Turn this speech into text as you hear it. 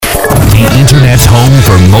It's home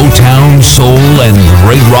for Motown, soul, and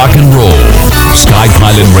great rock and roll.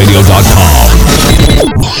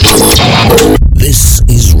 SkyPilotRadio.com. This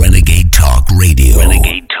is Renegade Talk Radio.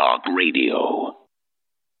 Renegade Talk Radio.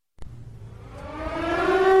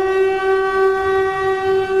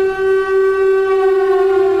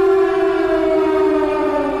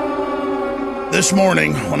 This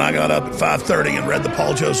morning, when I got up at 5:30 and read the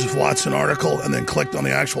Paul Joseph Watson article and then clicked on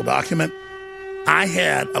the actual document, I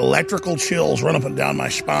had electrical chills run up and down my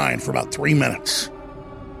spine for about 3 minutes.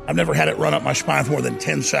 I've never had it run up my spine for more than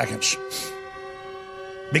 10 seconds.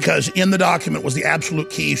 Because in the document was the absolute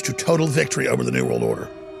keys to total victory over the New World Order.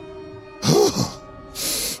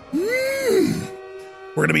 We're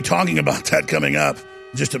going to be talking about that coming up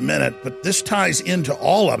in just a minute, but this ties into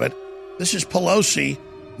all of it. This is Pelosi.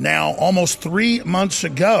 Now, almost 3 months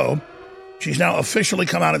ago, she's now officially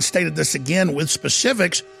come out and stated this again with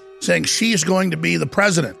specifics, saying she is going to be the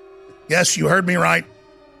president. Yes, you heard me right,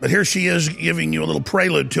 but here she is giving you a little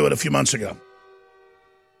prelude to it a few months ago.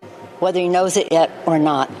 Whether he knows it yet or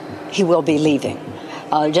not, he will be leaving.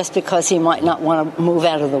 Just because he might not want to move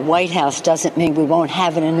out of the White House doesn't mean we won't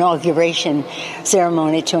have an inauguration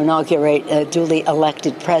ceremony to inaugurate a duly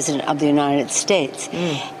elected president of the United States.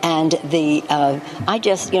 And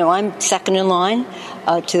I'm second in line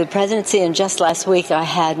to the presidency. And just last week I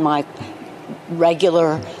had my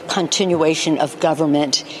regular continuation of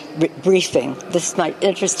government briefing. This might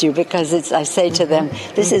interest you because I say to them,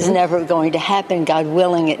 this is never going to happen. God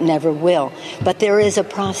willing, it never will. But there is a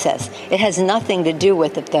process. It has nothing to do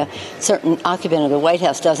with if the certain occupant of the White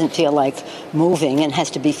House doesn't feel like moving and has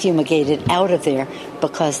to be fumigated out of there,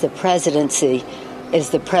 because the presidency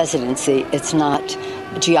is the presidency. It's not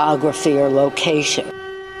geography or location.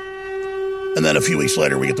 And then a few weeks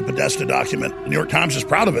later, we get the Podesta document. The New York Times is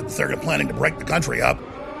proud of it. They're planning to break the country up.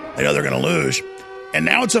 They know they're going to lose. And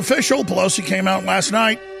now it's official. Pelosi came out last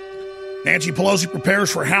night. Nancy Pelosi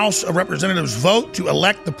prepares for House of Representatives vote to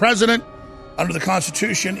elect the president under the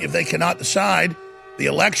Constitution. If they cannot decide the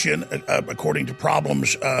election, according to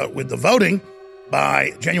problems with the voting,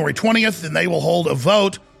 by January 20th, then they will hold a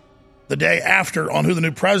vote the day after on who the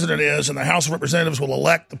new president is, and the House of Representatives will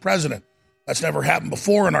elect the president. That's never happened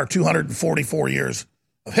before in our 244 years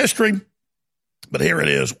of history, but here it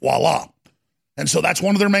is, voila. And so that's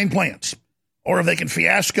one of their main plans. Or if they can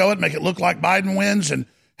fiasco it, make it look like Biden wins and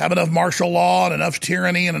have enough martial law and enough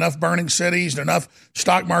tyranny and enough burning cities and enough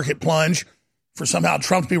stock market plunge for somehow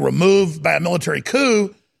Trump to be removed by a military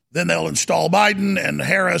coup, then they'll install Biden and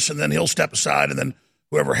Harris, and then he'll step aside, and then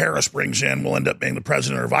whoever Harris brings in will end up being the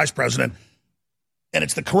president or vice president. And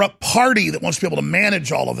it's the corrupt party that wants to be able to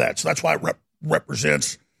manage all of that. So that's why it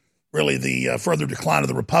represents really the further decline of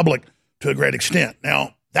the republic to a great extent.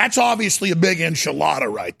 Now, that's obviously a big enchilada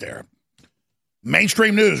right there.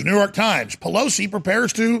 Mainstream news, New York Times, Pelosi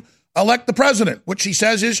prepares to elect the president, which she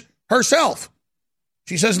says is herself.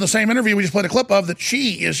 She says in the same interview we just played a clip of that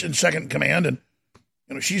she is in second in command and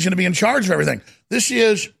she's going to be in charge of everything. This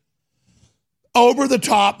is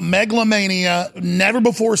over-the-top megalomania, never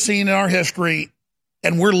before seen in our history.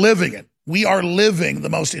 And we're living it. We are living the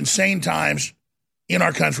most insane times in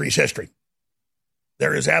our country's history.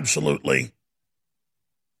 There is absolutely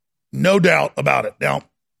no doubt about it. Now,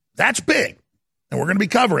 that's big, and we're going to be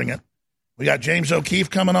covering it. We got James O'Keefe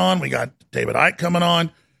coming on. We got David Icke coming on.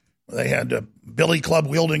 They had billy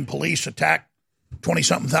club-wielding police attack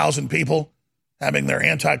 20-something thousand people having their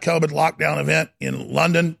anti-COVID lockdown event in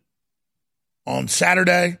London on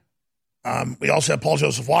Saturday. We also have Paul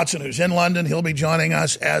Joseph Watson, who's in London. He'll be joining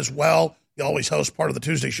us as well. He always hosts part of the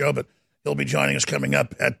Tuesday show, but he'll be joining us coming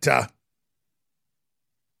up at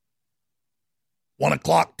 1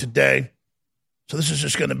 o'clock today. So this is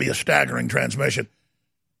just going to be a staggering transmission.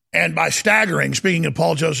 And by staggering, speaking of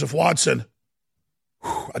Paul Joseph Watson,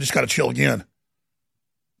 I just got to chill again.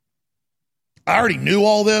 I already knew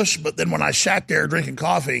all this, but then when I sat there drinking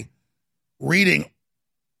coffee, reading,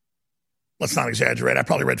 let's not exaggerate, I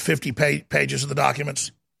probably read 50 pages of the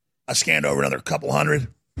documents. I scanned over another couple hundred.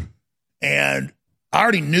 And I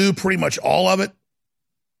already knew pretty much all of it,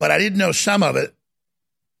 but I didn't know some of it.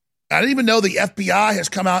 I didn't even know the FBI has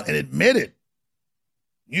come out and admitted,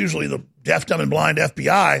 usually the deaf, dumb, and blind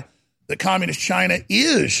FBI, that communist China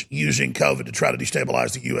is using COVID to try to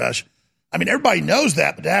destabilize the U.S. I mean, everybody knows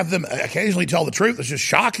that, but to have them occasionally tell the truth is just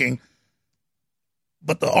shocking.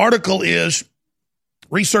 But the article is,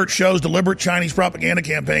 research shows deliberate Chinese propaganda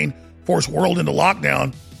campaign forced world into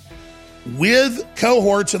lockdown with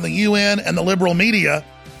cohorts in the UN and the liberal media.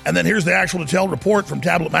 And then here's the actual detailed report from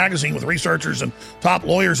Tablet Magazine with researchers and top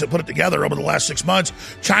lawyers that put it together over the last 6 months.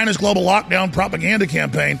 China's global lockdown propaganda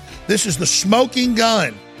campaign. This is the smoking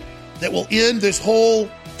gun that will end this whole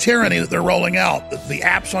tyranny that they're rolling out. The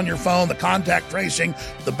apps on your phone, the contact tracing,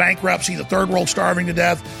 the bankruptcy, the third world starving to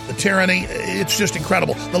death, the tyranny. It's just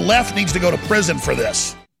incredible. The left needs to go to prison for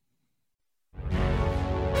this.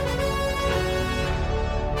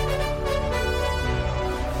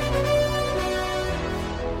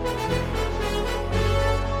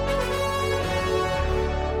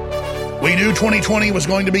 We knew 2020 was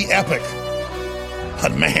going to be epic.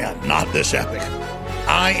 But man, not this epic.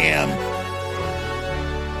 I am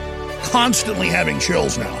constantly having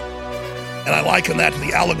chills now. And I liken that to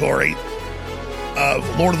the allegory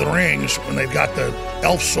of Lord of the Rings when they've got the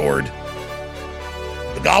elf sword,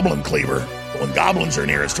 the goblin cleaver. But when goblins are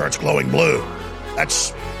near, it starts glowing blue.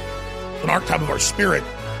 That's an archetype of our spirit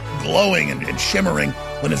glowing and shimmering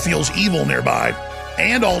when it feels evil nearby.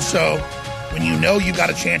 And also when you know you've got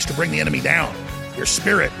a chance to bring the enemy down. Your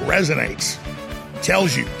spirit resonates,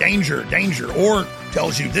 tells you danger, danger, or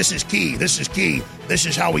tells you this is key, this is key, this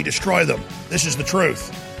is how we destroy them, this is the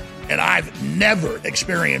truth. And I've never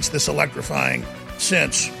experienced this electrifying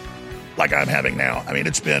sense like I'm having now. I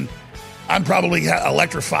mean, I'm probably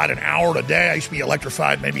electrified an hour a day. I used to be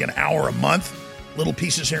electrified maybe an hour a month, little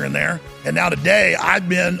pieces here and there. And now today, I've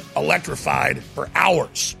been electrified for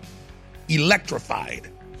hours.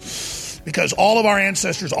 Electrified. Because all of our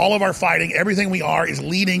ancestors, all of our fighting, everything we are is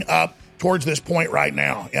leading up towards this point right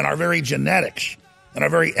now. And our very genetics and our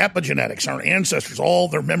very epigenetics, our ancestors, all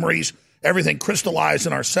their memories, everything crystallized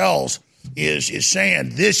in our cells is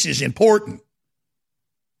saying this is important.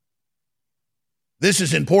 This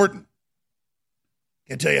is important. I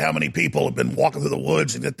can't tell you how many people have been walking through the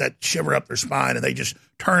woods and get that shiver up their spine and they just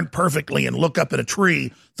turn perfectly and look up at a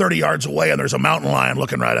tree 30 yards away and there's a mountain lion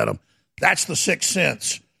looking right at them. That's the sixth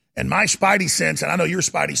sense. And my spidey sense, and I know your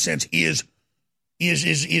spidey sense, is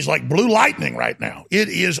like blue lightning right now. It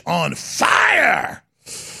is on fire.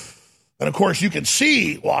 And, of course, you can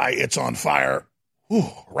see why it's on fire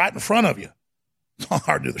right in front of you. It's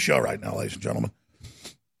hard to do the show right now, ladies and gentlemen.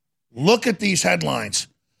 Look at these headlines.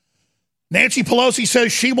 Nancy Pelosi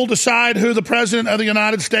says she will decide who the president of the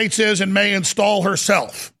United States is and may install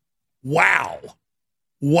herself. Wow.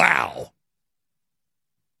 Wow.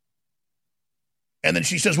 And then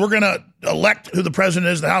she says, we're going to elect who the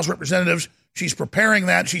president is, the House of Representatives. She's preparing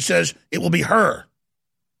that. She says it will be her.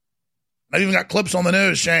 I've even got clips on the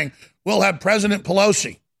news saying, we'll have President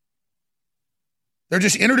Pelosi. They're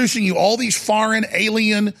just introducing you all these foreign,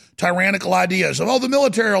 alien, tyrannical ideas of, the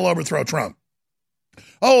military will overthrow Trump.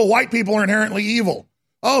 Oh, white people are inherently evil.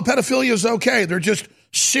 Oh, pedophilia is okay. They're just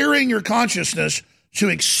searing your consciousness to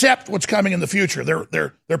accept what's coming in the future.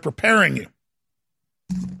 They're preparing you.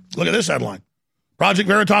 Look at this headline. Project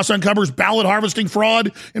Veritas uncovers ballot harvesting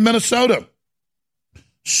fraud in Minnesota.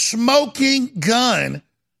 Smoking gun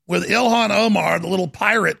with Ilhan Omar, the little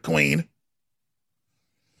pirate queen,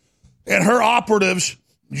 and her operatives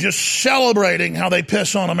just celebrating how they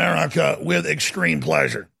piss on America with extreme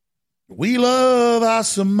pleasure. We love our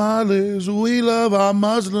Somalis. We love our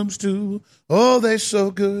Muslims too. Oh, they're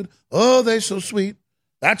so good. Oh, they're so sweet.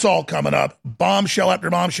 That's all coming up. Bombshell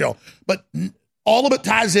after bombshell. But all of it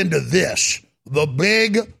ties into this. The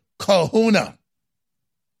big kahuna.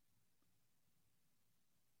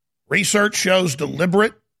 Research shows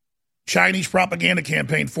deliberate Chinese propaganda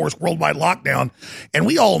campaign forced worldwide lockdown. And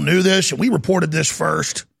we all knew this, and we reported this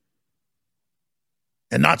first.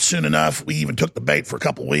 And not soon enough, we even took the bait for a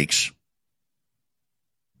couple weeks.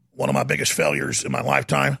 One of my biggest failures in my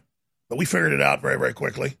lifetime. But we figured it out very, very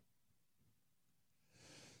quickly.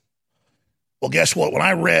 Well, guess what? When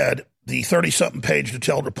I read the 30-something page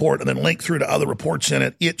detailed report and then linked through to other reports in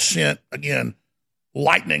it, it sent, again,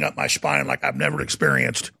 lightning up my spine like I've never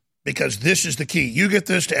experienced, because this is the key. You get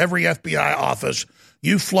this to every FBI office.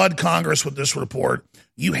 You flood Congress with this report.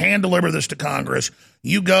 You hand-deliver this to Congress.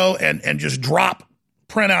 You go and just drop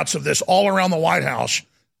printouts of this all around the White House.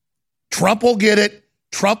 Trump will get it.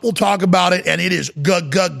 Trump will talk about it, and it is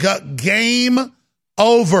game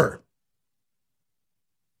over.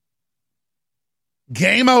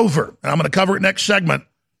 Game over. And I'm going to cover it next segment.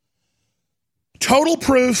 Total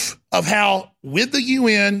proof of how, with the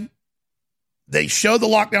UN, they show the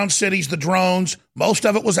lockdown cities, the drones. Most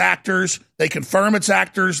of it was actors. They confirm it's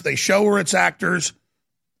actors. They show where it's actors.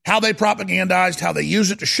 How they propagandized, how they use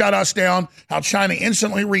it to shut us down, how China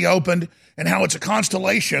instantly reopened, and how it's a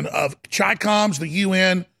constellation of Chi-Coms, the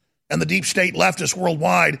UN, and the deep state leftists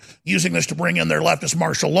worldwide using this to bring in their leftist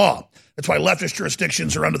martial law. That's why leftist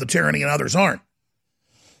jurisdictions are under the tyranny and others aren't.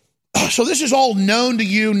 So this is all known to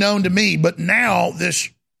you, known to me, but now this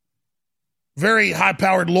very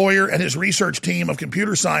high-powered lawyer and his research team of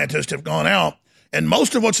computer scientists have gone out, and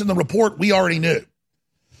most of what's in the report we already knew.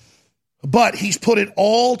 But he's put it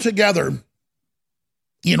all together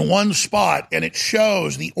in one spot, and it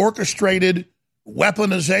shows the orchestrated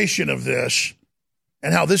weaponization of this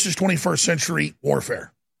and how this is 21st century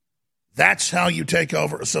warfare. That's how you take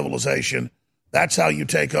over a civilization. That's how you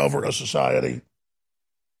take over a society.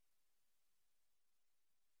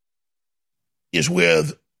 Is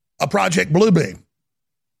with a Project Bluebeam.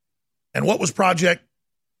 And what was Project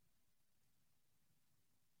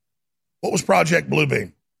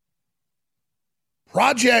Bluebeam?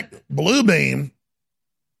 Project Bluebeam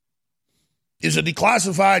is a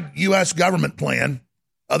declassified U.S. government plan,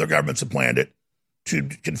 other governments have planned it, to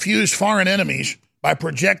confuse foreign enemies by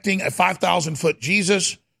projecting a 5,000-foot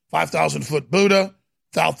Jesus, 5,000-foot Buddha,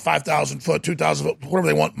 5,000-foot, 2,000-foot, whatever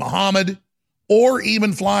they want, Muhammad, or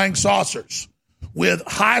even flying saucers with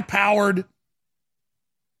high-powered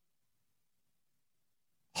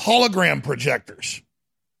hologram projectors.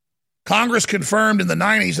 Congress confirmed in the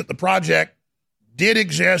 90s that the project did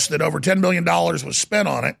exist, that over $10 billion was spent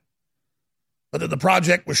on it, but that the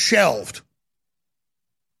project was shelved.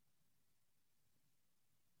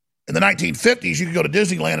 In the 1950s, you could go to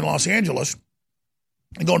Disneyland in Los Angeles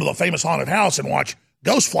and go into the famous haunted house and watch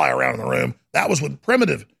ghosts fly around in the room. That was with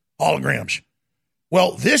primitive holograms.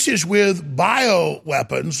 Well, this is with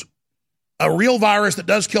bioweapons, a real virus that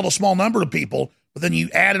does kill a small number of people, but then you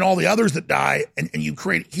add in all the others that die, and you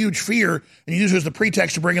create huge fear, and you use it as the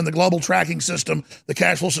pretext to bring in the global tracking system, the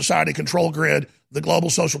cashless society control grid, the global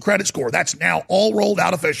social credit score. That's now all rolled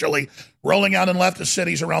out officially, rolling out in leftist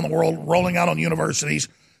cities around the world, rolling out on universities.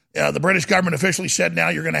 The British government officially said now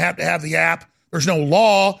you're going to have the app. There's no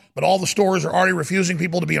law, but all the stores are already refusing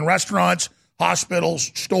people to be in restaurants,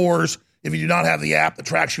 hospitals, stores, if you do not have the app that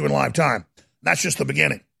tracks you in live time. That's just the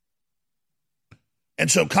beginning.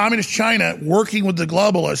 And so Communist China, working with the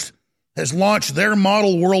globalists, has launched their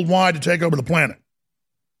model worldwide to take over the planet.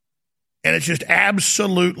 And it's just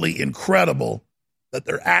absolutely incredible that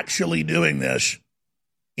they're actually doing this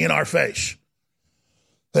in our face.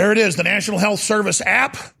 There it is, the National Health Service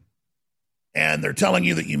app, and they're telling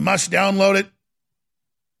you that you must download it.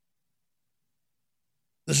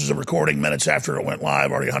 This is a recording minutes after it went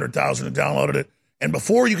live. Already 100,000 have downloaded it. And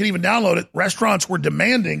before you could even download it, restaurants were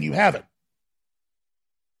demanding you have it.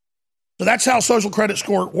 So that's how social credit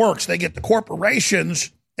score works. They get the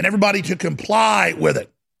corporations and everybody to comply with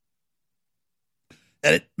it.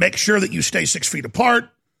 And it makes sure that you stay 6 feet apart.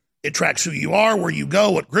 It tracks who you are, where you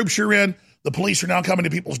go, what groups you're in. The police are now coming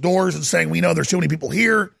to people's doors and saying, we know there's too many people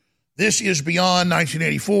here. This is beyond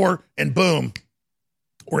 1984. And boom,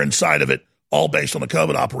 we're inside of it, all based on the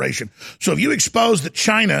COVID operation. So if you expose that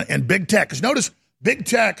China and big tech, because notice big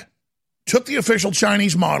tech took the official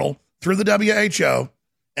Chinese model through the WHO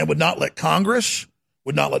and would not let Congress,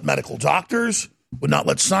 would not let medical doctors, would not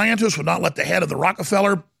let scientists, would not let the head of the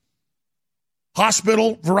Rockefeller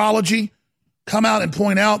Hospital Virology come out and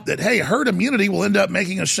point out that, hey, herd immunity will end up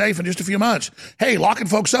making us safe in just a few months. Hey, locking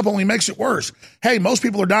folks up only makes it worse. Hey, most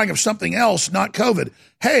people are dying of something else, not COVID.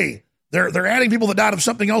 Hey, they're adding people that died of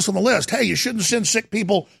something else on the list. Hey, you shouldn't send sick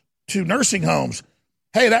people to nursing homes.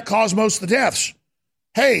 Hey, that caused most of the deaths.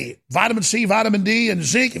 Hey, vitamin C, vitamin D, and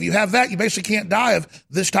zinc, if you have that, you basically can't die of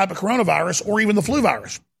this type of coronavirus or even the flu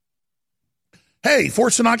virus. Hey,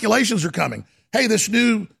 forced inoculations are coming. Hey, this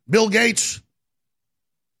new Bill Gates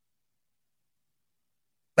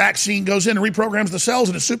vaccine goes in and reprograms the cells,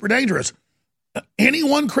 and it's super dangerous.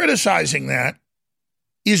 Anyone criticizing that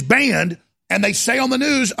is banned, and they say on the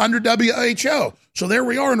news under WHO. So there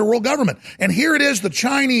we are in the world government. And here it is, the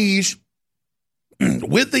Chinese,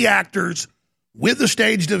 with the actors, with the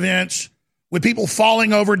staged events, with people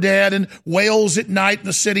falling over dead and whales at night in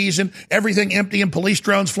the cities and everything empty and police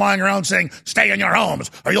drones flying around saying, stay in your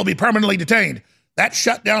homes or you'll be permanently detained. That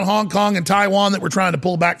shut down Hong Kong and Taiwan that we're trying to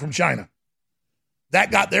pull back from China. That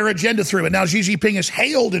got their agenda through. And now Xi Jinping is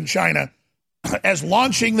hailed in China as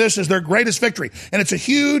launching this as their greatest victory. And it's a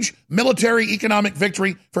huge military economic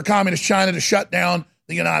victory for Communist China to shut down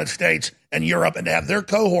the United States and Europe and to have their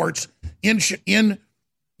cohorts in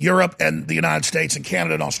Europe and the United States and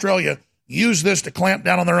Canada and Australia use this to clamp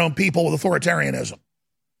down on their own people with authoritarianism.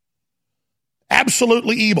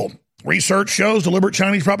 Absolutely evil. Research shows deliberate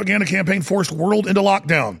Chinese propaganda campaign forced world into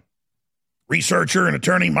lockdown. Researcher and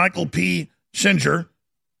attorney Michael P. Singer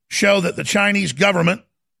show that the Chinese government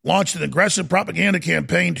launched an aggressive propaganda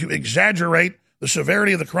campaign to exaggerate the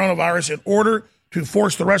severity of the coronavirus in order to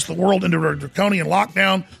force the rest of the world into a draconian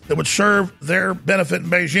lockdown that would serve their benefit in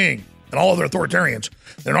Beijing and all other authoritarians.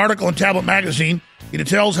 In an article in Tablet Magazine, he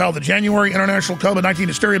details how the January international COVID-19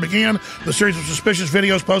 hysteria began with a series of suspicious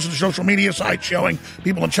videos posted to social media sites showing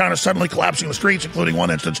people in China suddenly collapsing in the streets, including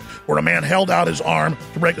one instance where a man held out his arm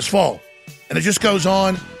to break his fall. And it just goes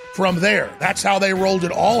on from there. That's how they rolled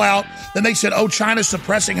it all out. Then they said, oh, China's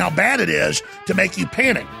suppressing how bad it is to make you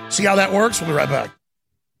panic. See how that works? We'll be right back.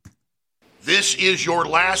 This is your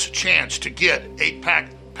last chance to get 8-pack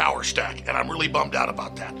Power Stack, and I'm really bummed out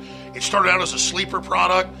about that. It started out as a sleeper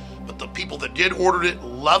product, but the people that did order it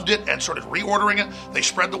loved it and started reordering it. They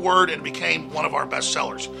spread the word and it became one of our best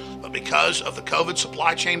sellers. But because of the COVID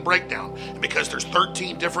supply chain breakdown and because there's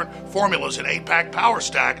 13 different formulas in 8-pack Power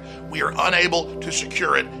Stack, we are unable to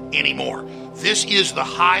secure it anymore. This is the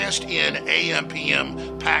highest in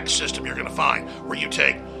AM/PM pack system you're going to find, where you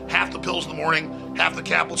take half the pills in the morning, half the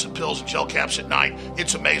caplets and pills and gel caps at night.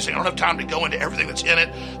 It's amazing. I don't have time to go into everything that's in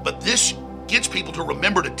it, but this gets people to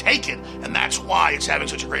remember to take it, and that's why it's having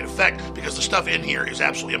such a great effect, because the stuff in here is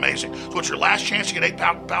absolutely amazing. So it's your last chance to get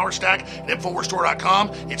 8-pack Power Stack at InfoWarsStore.com.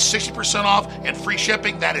 It's 60% off and free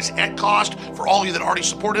shipping. That is at cost. For all of you that already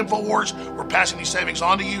support InfoWars, we're passing these savings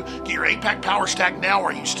on to you. Get your 8-pack Power Stack now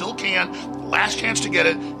while you still can. Last chance to get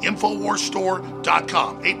it,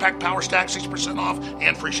 InfoWarsStore.com. 8-pack Power Stack, 60% off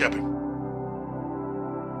and free shipping.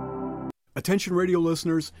 Attention radio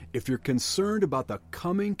listeners, if you're concerned about the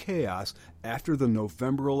coming chaos after the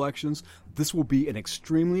November elections, this will be an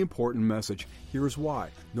extremely important message. Here's why.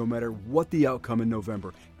 No matter what the outcome in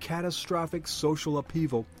November, catastrophic social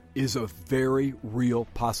upheaval is a very real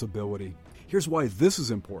possibility. Here's why this is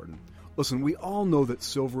important. Listen, we all know that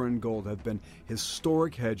silver and gold have been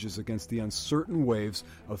historic hedges against the uncertain waves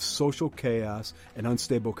of social chaos and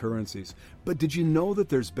unstable currencies. But did you know that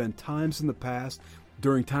there's been times in the past,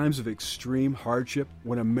 during times of extreme hardship,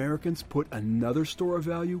 when Americans put another store of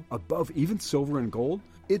value above even silver and gold?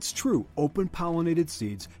 It's true, open-pollinated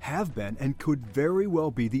seeds have been and could very well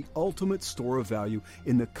be the ultimate store of value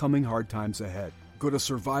in the coming hard times ahead. Go to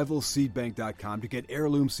survivalseedbank.com to get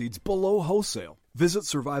heirloom seeds below wholesale. Visit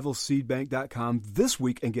survivalseedbank.com this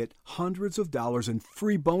week and get hundreds of dollars in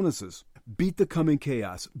free bonuses. Beat the coming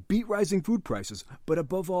chaos, beat rising food prices, but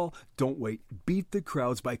above all, don't wait. Beat the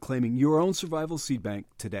crowds by claiming your own Survival Seed Bank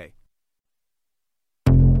today.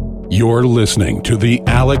 You're listening to The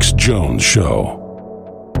Alex Jones Show.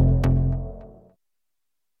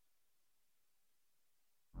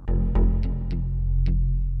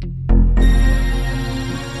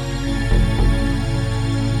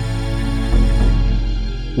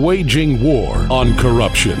 Waging war on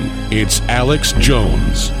corruption. It's Alex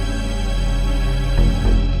Jones.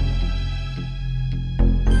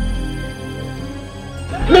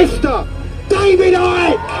 Mr. David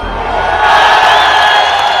Icke!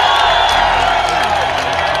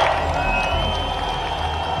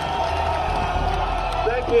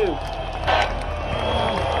 Thank you.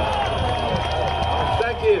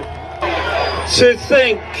 Thank you. To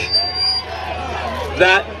think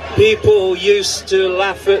that people used to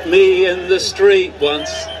laugh at me in the street once.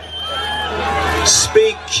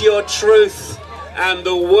 Speak your truth and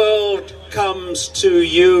the world comes to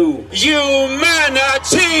you.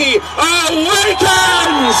 Humanity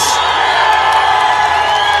awakens!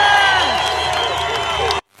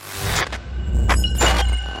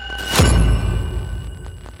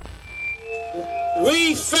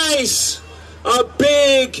 We face a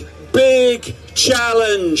big, big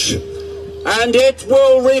challenge, and it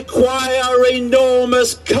will require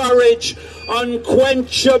enormous courage,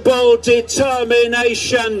 unquenchable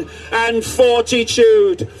determination, and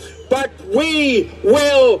fortitude. But we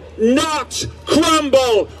will not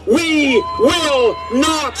crumble. We will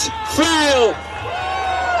not fail.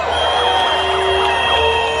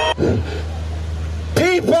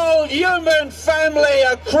 People, human family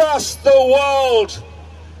across the world,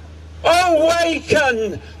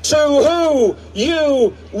 awaken to who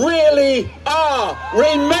you really are.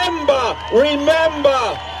 Remember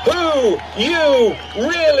who you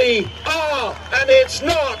really are. And it's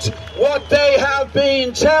not what they have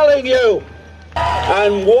been telling you.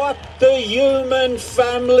 And what the human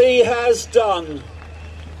family has done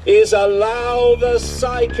is allow the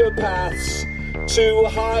psychopaths to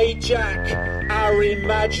hijack our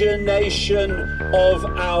imagination of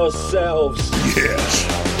ourselves. Yes.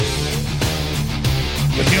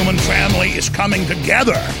 The human family is coming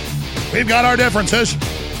together. We've got our differences.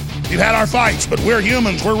 We've had our fights, but we're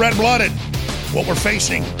humans. We're red-blooded. What we're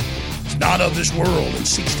facing is not of this world and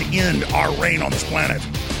seeks to end our reign on this planet.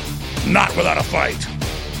 Not without a fight.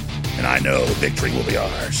 And I know victory will be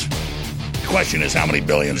ours. The question is, how many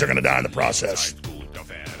billions are going to die in the process?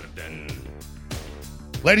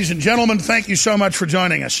 Ladies and gentlemen, thank you so much for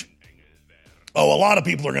joining us. Oh, a lot of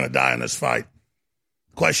people are going to die in this fight.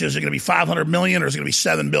 The question is it going to be 500 million or is it going to be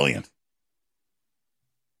 7 billion?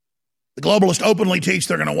 The globalists openly teach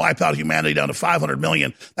they're going to wipe out humanity down to 500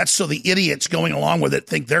 million. That's so the idiots going along with it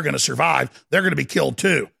think they're going to survive. They're going to be killed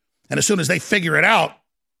too. And as soon as they figure it out,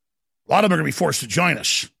 a lot of them are going to be forced to join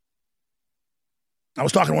us. I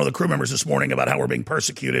was talking to one of the crew members this morning about how we're being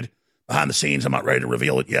persecuted behind the scenes. I'm not ready to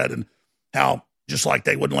reveal it yet. And how just like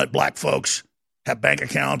they wouldn't let black folks have bank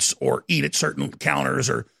accounts or eat at certain counters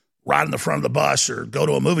or ride in the front of the bus or go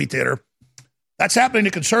to a movie theater. That's happening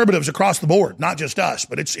to conservatives across the board, not just us,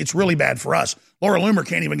 but it's really bad for us. Laura Loomer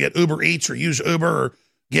can't even get Uber Eats or use Uber or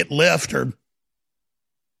get Lyft or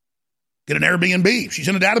get an Airbnb. She's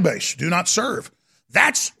in a database. Do not serve.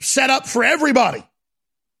 That's set up for everybody.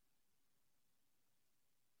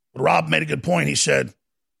 But Rob made a good point. He said,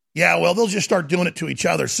 yeah, well, they'll just start doing it to each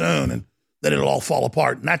other soon, and then it'll all fall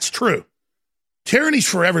apart. And that's true. Tyranny's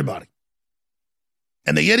for everybody.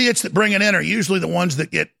 And the idiots that bring it in are usually the ones that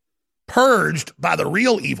get purged by the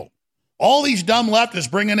real evil. All these dumb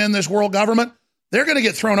leftists bringing in this world government, they're going to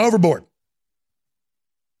get thrown overboard.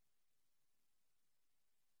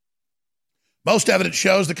 Most evidence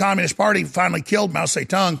shows the Communist Party finally killed Mao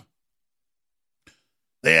Zedong.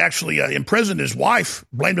 They actually imprisoned his wife,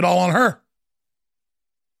 blamed it all on her.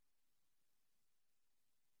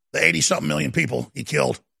 The 80-something million people he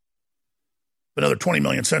killed. Another 20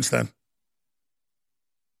 million since then.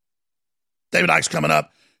 David Icke's coming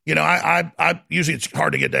up. You know, I usually it's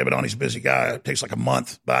hard to get David on. He's a busy guy. It takes like a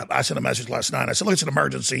month. But I sent a message last night. I said, look, it's an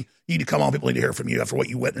emergency. You need to come on. People need to hear from you after what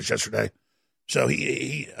you witnessed yesterday. So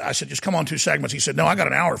I said, just come on 2 segments. He said, no, I got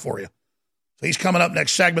an hour for you. So he's coming up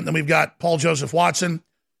next segment. Then we've got Paul Joseph Watson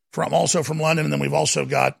also from London. And then we've also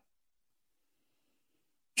got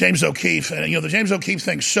James O'Keefe. And, you know, the James O'Keefe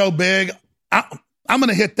thing's so big. I'm going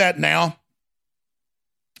to hit that now.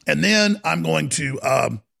 And then I'm going to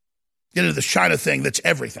get into the China thing that's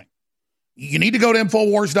everything. You need to go to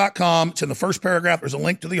Infowars.com. It's in the first paragraph. There's a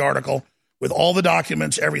link to the article with all the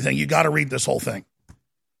documents, everything. You got to read this whole thing.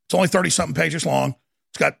 It's only 30-something pages long.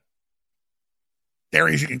 It's got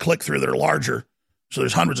areas you can click through that are larger. So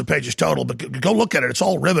there's hundreds of pages total. But go look at it. It's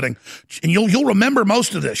all riveting. And you'll remember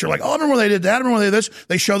most of this. You're like, oh, I remember when they did that. I remember when they did this.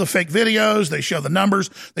 They show the fake videos. They show the numbers.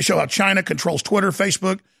 They show how China controls Twitter,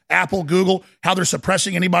 Facebook, Apple, Google, how they're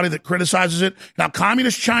suppressing anybody that criticizes it. Now,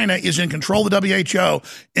 communist China is in control of the WHO,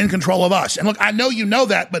 in control of us. And look, I know you know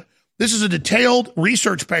that, but this is a detailed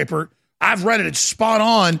research paper. I've read it. It's spot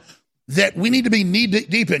on that we need to be knee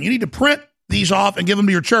deep in. You need to print these off and give them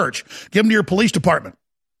to your church. Give them to your police department.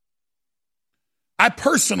 I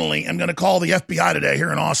personally am going to call the FBI today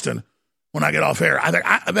here in Austin when I get off air. I'm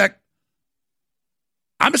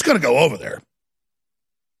just going to go over there.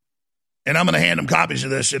 And I'm going to hand them copies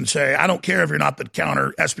of this and say, I don't care if you're not the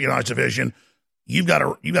counter espionage division. You've got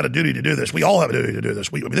a duty to do this. We all have a duty to do this.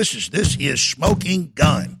 This is smoking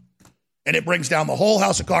gun. And it brings down the whole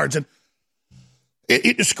house of cards. And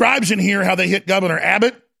it describes in here how they hit Governor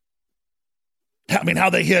Abbott. How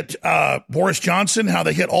they hit Boris Johnson, how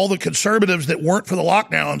they hit all the conservatives that weren't for the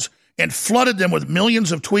lockdowns and flooded them with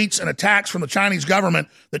millions of tweets and attacks from the Chinese government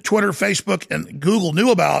that Twitter, Facebook, and Google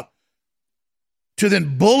knew about, to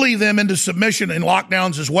then bully them into submission in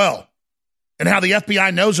lockdowns as well, and how the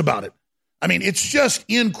FBI knows about it. I mean, it's just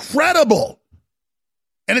incredible.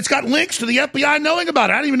 And it's got links to the FBI knowing about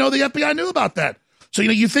it. I didn't even know the FBI knew about that. So,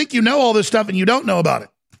 you think you know all this stuff and you don't know about it.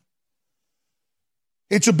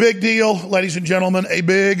 It's a big deal, ladies and gentlemen, a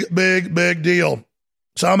big, big, big deal.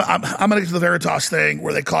 So I'm going to get to the Veritas thing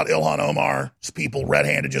where they caught Ilhan Omar's people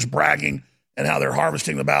red-handed just bragging and how they're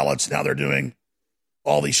harvesting the ballots and how they're doing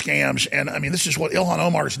all these scams. And, I mean, this is what Ilhan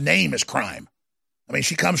Omar's name is crime. I mean,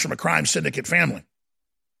 she comes from a crime syndicate family.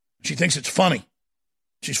 She thinks it's funny.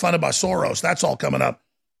 She's funded by Soros. That's all coming up.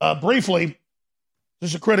 Briefly, this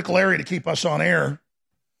is a critical area to keep us on air.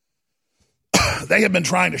 They have been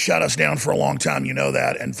trying to shut us down for a long time, you know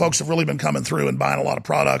that, and folks have really been coming through and buying a lot of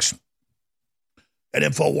products at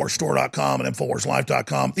InfoWarsStore.com and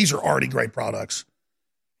InfoWarsLife.com. These are already great products.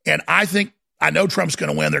 And I know Trump's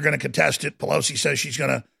going to win. They're going to contest it. Pelosi says she's going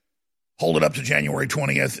to hold it up to January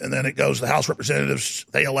 20th, and then it goes to the House Representatives.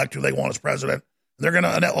 They elect who they want as president. And they're going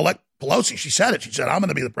to elect Pelosi. She said it. She said, I'm going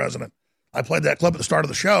to be the president. I played that clip at the start of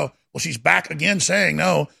the show. Well, she's back again saying,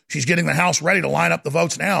 no, she's getting the House ready to line up the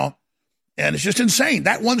votes now. And it's just insane.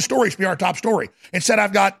 That one story should be our top story. Instead,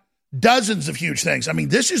 I've got dozens of huge things. I mean,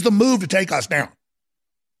 this is the move to take us down.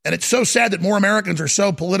 And it's so sad that more Americans are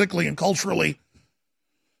so politically and culturally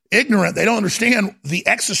ignorant. They don't understand the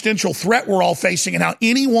existential threat we're all facing and how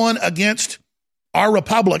anyone against our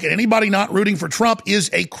republic and anybody not rooting for Trump is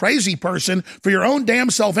a crazy person for your own damn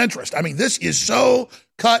self-interest. I mean, this is so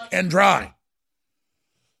cut and dry.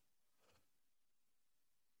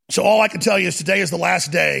 So all I can tell you is today is the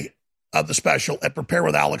last day of the special at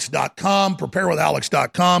preparewithalex.com,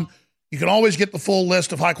 preparewithalex.com. You can always get the full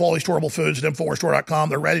list of high-quality storable foods at InfoWarsStore.com.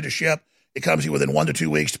 They're ready to ship. It comes to you within 1 to 2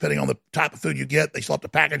 weeks, depending on the type of food you get. They still have to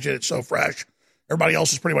package it. It's so fresh. Everybody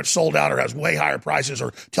else is pretty much sold out or has way higher prices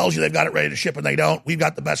or tells you they've got it ready to ship and they don't. We've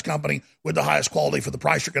got the best company with the highest quality for the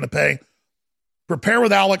price you're going to pay.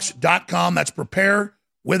 Preparewithalex.com. That's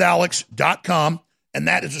preparewithalex.com. And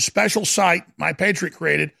that is a special site My Patriot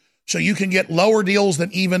created so you can get lower deals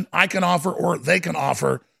than even I can offer or they can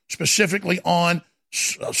offer, specifically on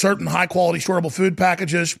certain high-quality storable food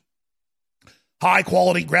packages,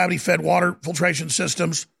 high-quality gravity-fed water filtration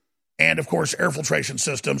systems, and, of course, air filtration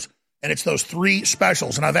systems. And it's those 3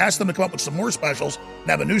 specials. And I've asked them to come up with some more specials and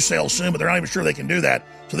have a new sale soon, but they're not even sure they can do that.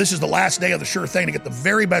 So this is the last day of the sure thing to get the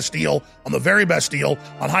very best deal on the very best deal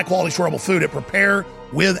on high-quality storable food at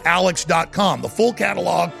preparewithalex.com. The full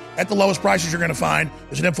catalog at the lowest prices you're going to find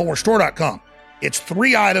is at InfoWarsStore.com. It's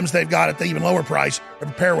 3 items they've got at the even lower price at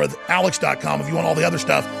preparewithalex.com. If you want all the other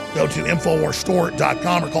stuff, go to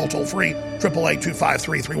InfoWarsStore.com or call toll-free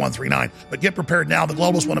 888-253-3139. But get prepared now. The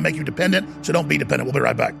globalists want to make you dependent, so don't be dependent. We'll be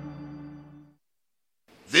right back.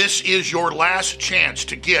 This is your last chance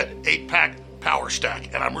to get 8-pack Power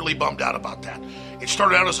Stack, and I'm really bummed out about that. It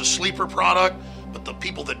started out as a sleeper product, but the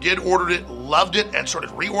people that did order it loved it and started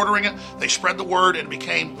reordering it. They spread the word and it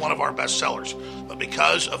became one of our best sellers. But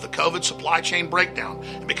because of the COVID supply chain breakdown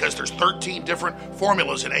and because there's 13 different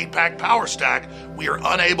formulas in 8-pack Power Stack, we are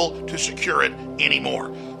unable to secure it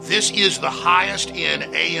anymore. This is the highest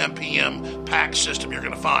in AM/PM pack system you're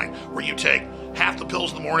going to find, where you take half the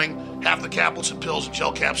pills in the morning, half the caplets and pills and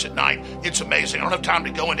gel caps at night. It's amazing. I don't have time to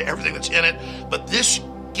go into everything that's in it, but this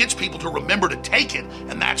gets people to remember to take it,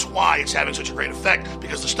 and that's why it's having such a great effect,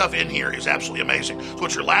 because the stuff in here is absolutely amazing. So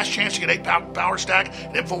it's your last chance to get 8-pack Power Stack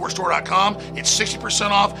at InfoWarsStore.com. It's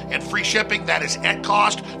 60% off and free shipping. That is at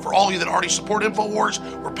cost. For all of you that already support InfoWars,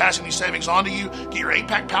 we're passing these savings on to you. Get your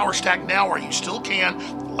 8-pack Power Stack now while you still can.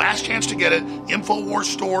 Last chance to get it,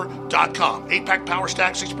 InfoWarsStore.com. 8-pack Power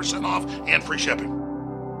Stack, 60% off and free shipping.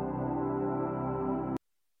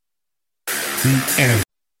 The end.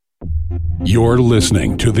 You're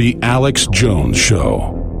listening to The Alex Jones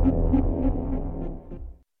Show.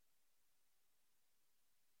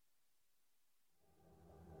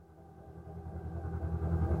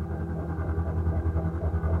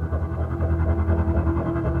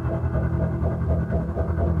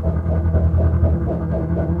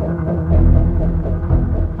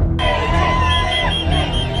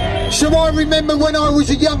 So I remember when I was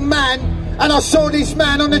a young man and I saw this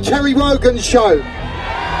man on the Terry Wogan show.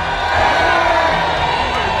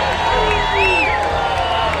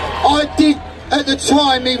 I did, at the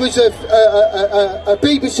time, he was a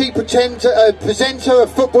BBC presenter, a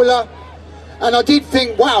footballer, and I did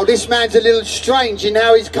think, wow, this man's a little strange in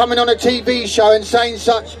how he's coming on a TV show and saying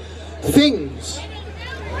such things.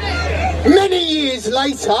 Many years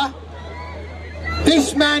later,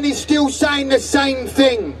 this man is still saying the same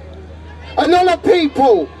thing. A lot of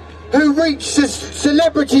people who reach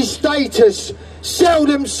celebrity status sell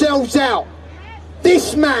themselves out.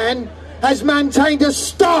 This man has maintained a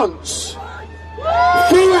stance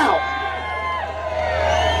throughout.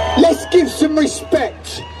 Let's give some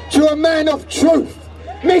respect to a man of truth,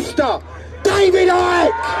 Mr. David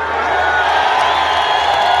Icke.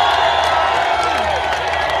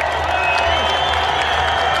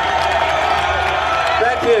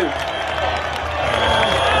 Thank you.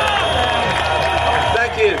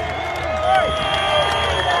 Thank you.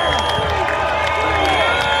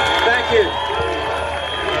 Thank you.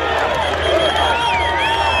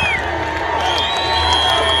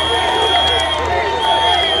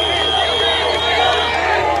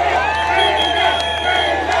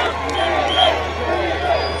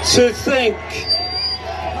 To think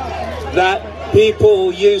that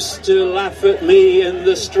people used to laugh at me in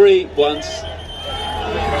the street once.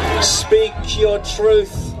 Speak your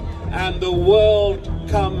truth and the world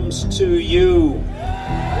comes to you.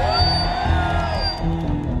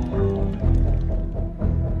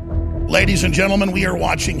 Ladies and gentlemen, we are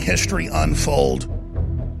watching history unfold.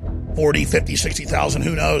 40, 50, 60,000,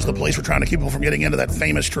 who knows? The police were trying to keep people from getting into that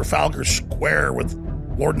famous Trafalgar Square with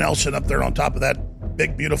Lord Nelson up there on top of that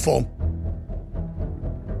big, beautiful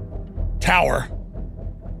tower,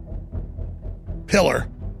 pillar.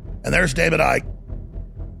 And there's David Icke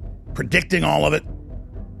predicting all of it.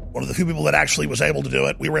 One of the few people that actually was able to do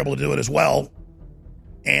it. We were able to do it as well.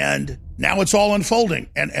 And now it's all unfolding.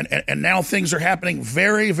 And now things are happening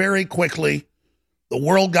very, very quickly. The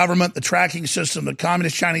world government, the tracking system, the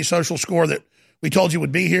Communist Chinese social score that we told you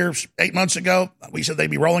would be here 8 months ago. We said they'd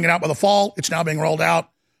be rolling it out by the fall. It's now being rolled out.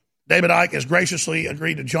 David Icke has graciously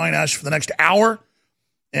agreed to join us for the next hour,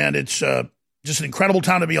 and it's just an incredible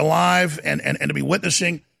time to be alive and to be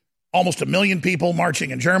witnessing almost 1 million people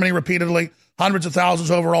marching in Germany repeatedly, hundreds of thousands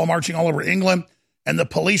overall marching all over England, and the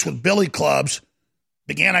police with billy clubs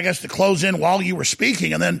began, I guess, to close in while you were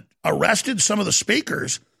speaking and then arrested some of the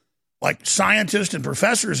speakers, like scientists and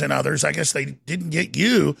professors and others. I guess they didn't get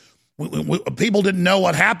you. People didn't know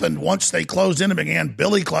what happened once they closed in and began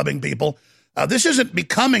billy clubbing people. This isn't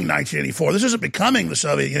becoming 1984. This isn't becoming the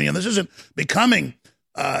Soviet Union. This isn't becoming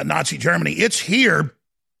Nazi Germany. It's here. And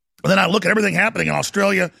then I look at everything happening in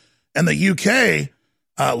Australia and the UK,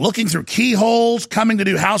 looking through keyholes, coming to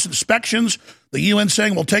do house inspections. The UN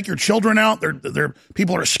saying, "We'll take your children out."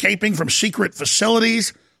 People are escaping from secret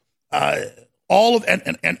facilities.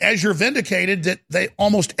 And as you're vindicated, that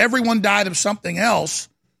almost everyone died of something else,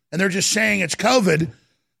 and they're just saying it's COVID.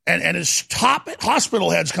 And as top hospital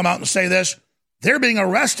heads come out and say this, they're being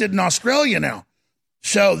arrested in Australia now.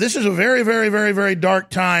 So this is a very, very, very, very dark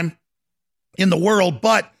time in the world,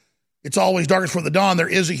 but it's always darkest before the dawn. There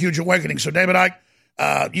is a huge awakening. So, David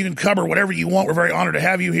Icke, you can cover whatever you want. We're very honored to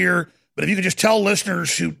have you here. But if you could just tell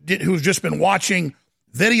listeners who've just been watching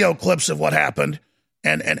video clips of what happened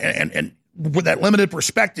and with that limited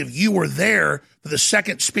perspective, you were there for the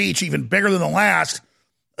second speech, even bigger than the last.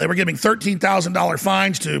 They were giving $13,000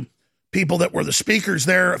 fines to people that were the speakers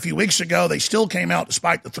there a few weeks ago. They still came out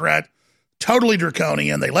despite the threat. Totally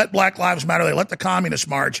draconian. They let Black Lives Matter. They let the communists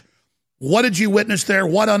march. What did you witness there?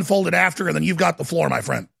 What unfolded after? And then you've got the floor, my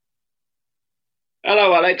friend.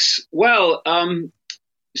 Hello, Alex. Well,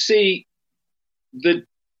 see, the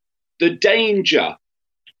danger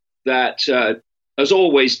that has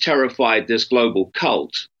always terrified this global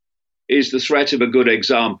cult is the threat of a good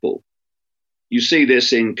example. You see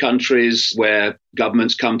this in countries where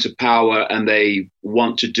governments come to power and they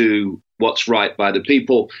want to do what's right by the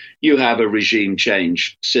people. You have a regime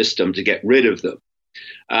change system to get rid of them.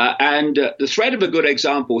 And the threat of a good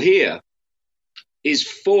example here is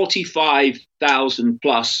 45,000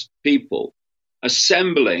 plus people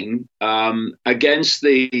assembling against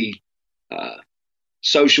the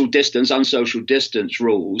social distance, unsocial distance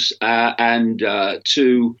rules, and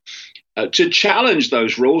to challenge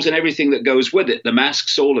those rules and everything that goes with it, the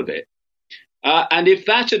masks, all of it. And if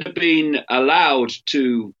that had been allowed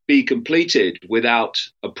to be completed without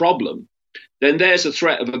a problem, then there's a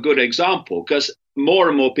threat of a good example, because more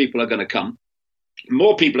and more people are going to come.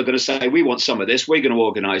 More people are going to say, we want some of this. We're going to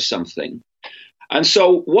organize something. And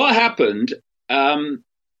so what happened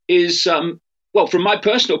is, well, from my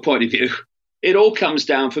personal point of view, it all comes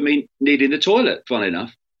down for me needing the toilet, fun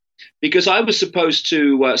enough, because I was supposed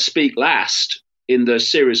to speak last in the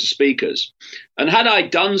series of speakers. And had I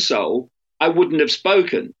done so, I wouldn't have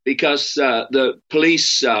spoken, because the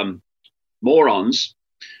police morons,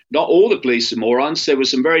 not all the police are morons, there were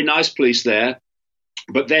some very nice police there,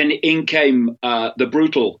 but then in came the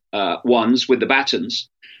brutal ones with the batons,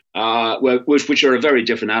 which are a very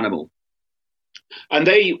different animal. And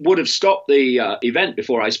they would have stopped the event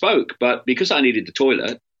before I spoke, but because I needed the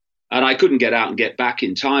toilet, and I couldn't get out and get back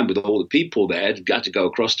in time with all the people there, got to go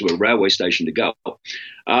across to a railway station to go.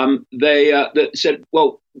 They said,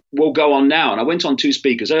 well, we'll go on now. And I went on 2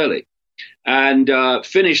 speakers early and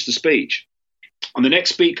finished the speech. And the next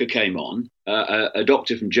speaker came on, a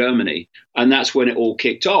doctor from Germany, and that's when it all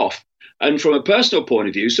kicked off. And from a personal point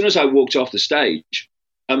of view, as soon as I walked off the stage,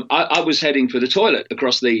 I was heading for the toilet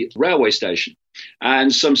across the railway station.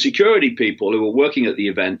 And some security people who were working at the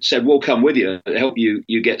event said, we'll come with you to help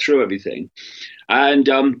you get through everything. And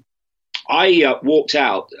I walked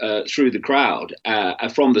out through the crowd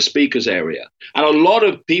from the speakers area. And a lot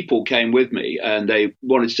of people came with me, and they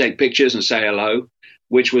wanted to take pictures and say hello,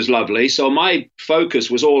 which was lovely. So my focus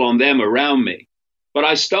was all on them around me. But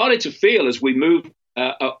I started to feel, as we moved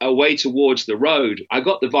away towards the road, I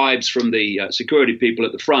got the vibes from the security people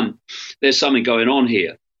at the front, there's something going on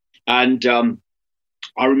here. And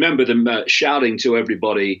I remember them shouting to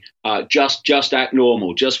everybody, just act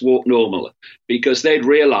normal, just walk normal, because they'd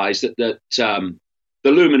realized that the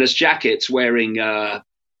luminous jackets wearing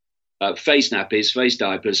face nappies, face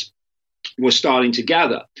diapers, were starting to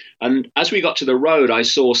gather. And as we got to the road, I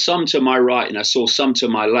saw some to my right and I saw some to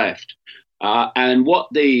my left. And what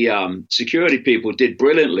the security people did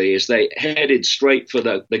brilliantly is they headed straight for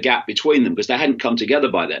the gap between them, because they hadn't come together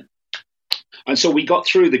by then. And so we got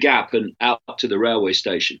through the gap and out to the railway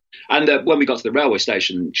station. And when we got to the railway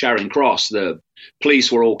station, Charing Cross, the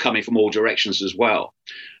police were all coming from all directions as well.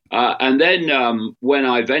 And then when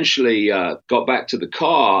I eventually got back to the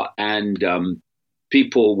car and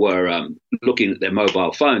people were looking at their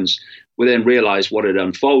mobile phones, we then realized what had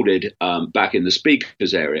unfolded back in the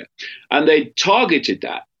speakers area. And they targeted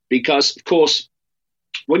that because, of course,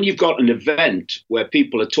 when you've got an event where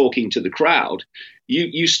people are talking to the crowd,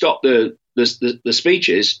 you stop the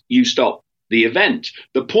speeches, you stop the event.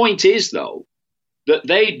 The point is, though, that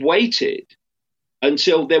they'd waited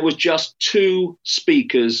until there was just 2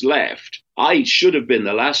 speakers left. I should have been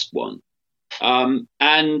the last one.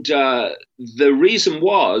 And the reason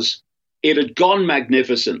was it had gone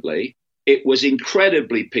magnificently. It was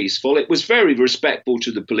incredibly peaceful. It was very respectful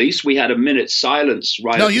to the police. We had a minute's silence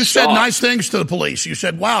right No, at you the said start. nice things to the police. You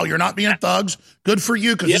said, wow, you're not being thugs. Good for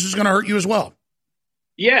you, because this is going to hurt you as well.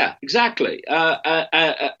 Yeah, exactly.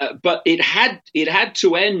 But it had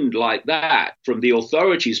to end like that from the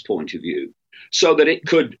authorities' point of view, so that it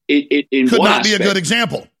could in Could one not be a aspect, good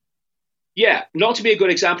example. Yeah, not to be a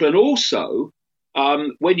good example. And also,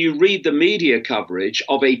 when you read the media coverage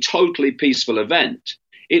of a totally peaceful event,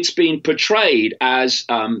 it's been portrayed as,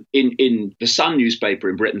 in the Sun newspaper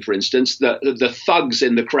in Britain, for instance, the thugs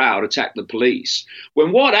in the crowd attacked the police.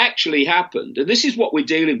 When what actually happened, and this is what we're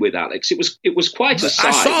dealing with, Alex, it was quite a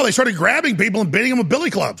sight. I saw they started grabbing people and beating them with billy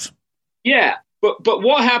clubs. Yeah, but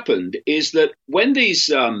what happened is that when these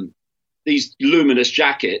luminous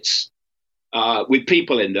jackets with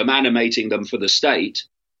people in them, animating them for the state,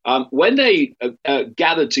 when they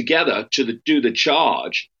gathered together to do the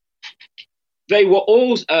charge, they were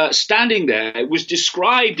all standing there. It was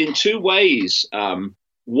described in 2 ways.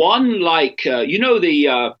 One, like,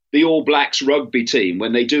 the All Blacks rugby team,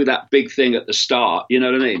 when they do that big thing at the start, you know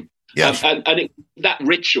what I mean? Yes. That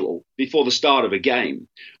ritual before the start of a game.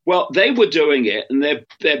 Well, they were doing it, and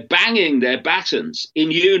they're banging their batons in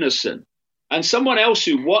unison. And someone else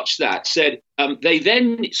who watched that said they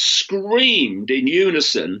then screamed in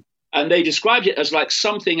unison, and they described it as like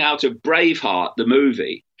something out of Braveheart, the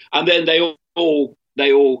movie. And then they all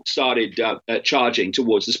started charging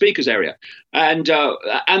towards the speakers area, and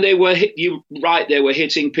they were they were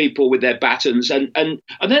hitting people with their batons, and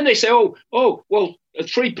then they say, oh well,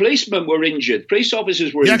 3 policemen were injured, police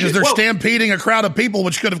officers were injured. Yeah, because they're stampeding a crowd of people,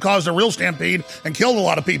 which could have caused a real stampede and killed a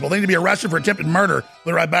lot of people. They need to be arrested for attempted murder.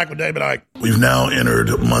 We'll be right back with David Icke. We've now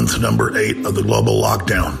entered month number 8 of the global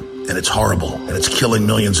lockdown, and it's horrible, and it's killing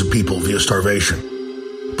millions of people via starvation.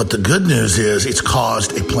 But the good news is it's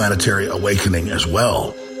caused a planetary awakening as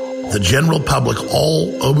well. The general public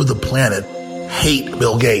all over the planet hate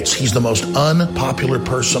Bill Gates. He's the most unpopular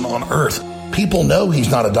person on earth. People know he's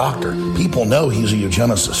not a doctor. People know he's a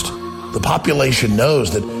eugenicist. The population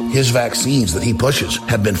knows that his vaccines that he pushes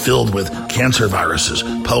have been filled with cancer viruses,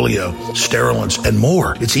 polio, sterilants, and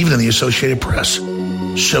more. It's even in the Associated Press.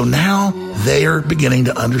 So now they are beginning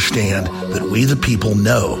to understand that we, the people,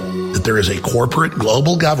 know that there is a corporate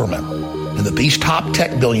global government and that these top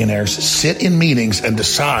tech billionaires sit in meetings and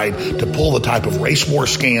decide to pull the type of race war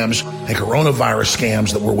scams and coronavirus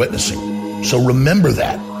scams that we're witnessing. So remember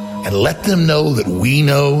that and let them know that we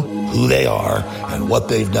know who they are and what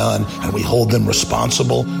they've done, and we hold them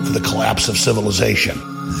responsible for the collapse of civilization.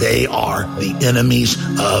 They are the enemies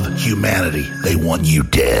of humanity. They want you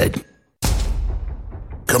dead.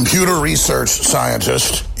 Computer research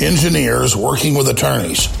scientists, engineers working with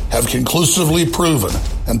attorneys have conclusively proven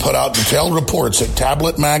and put out detailed reports at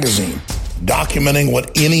Tablet Magazine documenting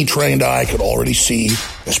what any trained eye could already see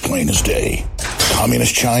as plain as day.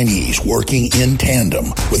 Communist Chinese working in tandem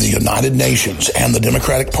with the United Nations and the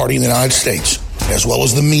Democratic Party in the United States, as well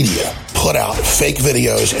as the media, put out fake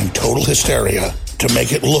videos and total hysteria to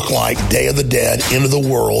make it look like Day of the Dead, End of the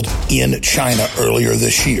World in China earlier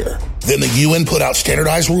this year. Then the UN put out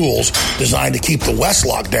standardized rules designed to keep the West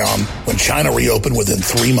locked down when China reopened within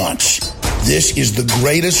 3 months. This is the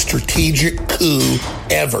greatest strategic coup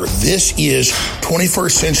ever. This is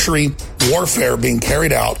 21st century warfare being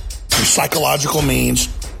carried out through psychological means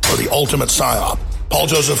for the ultimate psyop. Paul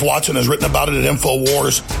Joseph Watson has written about it at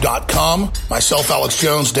Infowars.com. Myself, Alex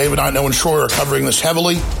Jones, David Icke, and Troy are covering this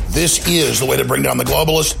heavily. This is the way to bring down the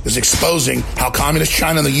globalists, is exposing how Communist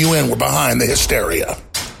China and the UN were behind the hysteria.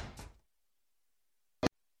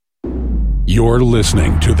 You're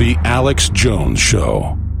listening to The Alex Jones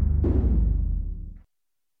Show.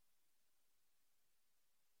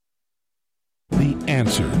 The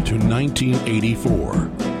answer to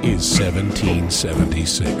 1984 is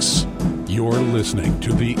 1776. You're listening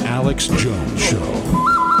to The Alex Jones Show.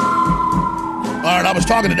 All right, I was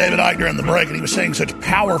talking to David Icke during the break, and he was saying such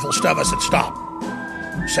powerful stuff. I said, stop.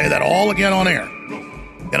 Say that all again on air.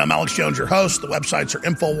 And I'm Alex Jones, your host. The websites are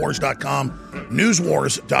Infowars.com,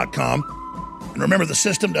 Newswars.com. And remember, the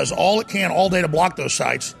system does all it can all day to block those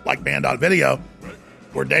sites, like Band.video.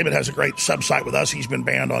 where David has a great sub-site with us. He's been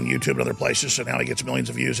banned on YouTube and other places, so now he gets millions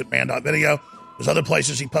of views at banned.video. There's other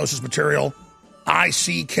places he posts his material,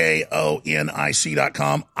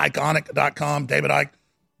 ICKONIC.com, iconic.com,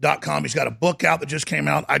 davidike.com. He's got a book out that just came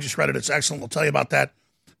out. I just read it. It's excellent. We'll tell you about that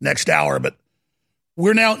next hour. But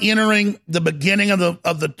we're now entering the beginning of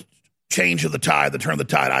the change of the tide, the turn of the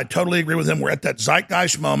tide. I totally agree with him. We're at that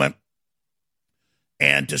zeitgeist moment.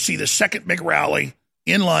 And to see the second big rally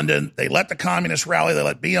in London, they let the communists rally, they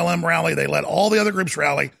let BLM rally, they let all the other groups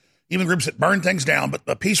rally, even groups that burn things down. But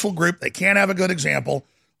the peaceful group, they can't have a good example.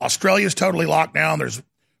 Australia's totally locked down. There's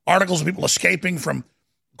articles of people escaping from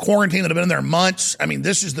quarantine that have been in there months. I mean,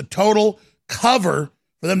 this is the total cover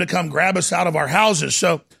for them to come grab us out of our houses.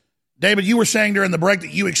 So, David, you were saying during the break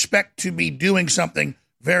that you expect to be doing something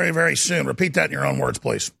very, very soon. Repeat that in your own words,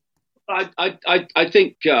 please. I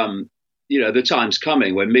think, the time's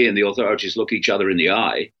coming when me and the authorities look each other in the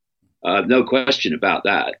eye. No question about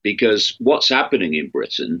that, because what's happening in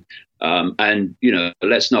Britain, and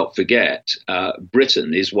let's not forget,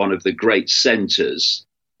 Britain is one of the great centers,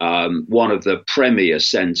 one of the premier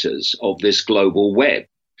centers of this global web.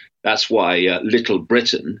 That's why Little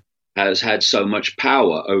Britain has had so much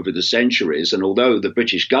power over the centuries. And although the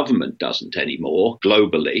British government doesn't anymore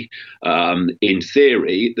globally, in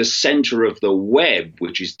theory, the center of the web,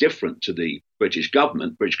 which is different to the British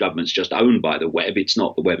government's just owned by the web, it's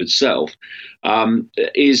not the web itself,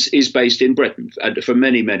 is based in Britain for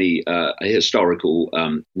many, many historical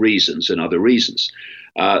reasons and other reasons.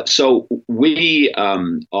 So we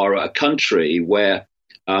are a country where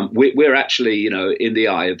we're actually, in the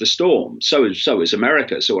eye of the storm. So is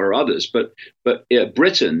America. So are others. But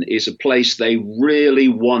Britain is a place they really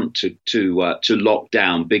want to lock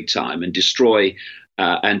down big time and destroy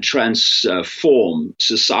and transform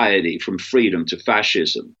society from freedom to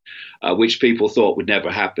fascism, which people thought would never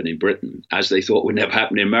happen in Britain, as they thought would never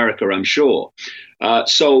happen in America, I'm sure.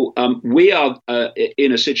 So we are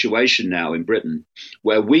in a situation now in Britain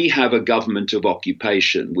where we have a government of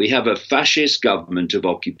occupation. We have a fascist government of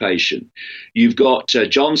occupation. You've got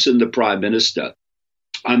Johnson, the Prime Minister,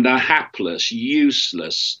 and the hapless,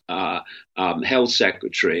 useless health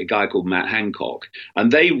secretary, a guy called Matt Hancock,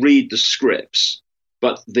 and they read the scripts.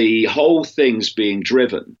 But the whole thing's being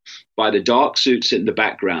driven by the dark suits in the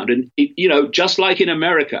background. And, just like in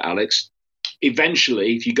America, Alex,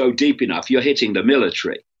 eventually, if you go deep enough, you're hitting the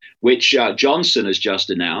military, which Johnson has just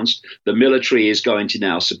announced. The military is going to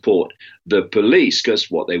now support the police,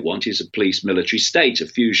 because what they want is a police-military state, a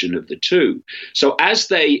fusion of the two. So as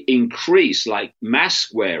they increase, like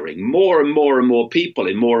mask wearing, more and more and more people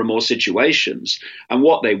in more and more situations, and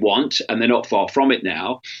what they want, and they're not far from it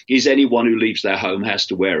now, is anyone who leaves their home has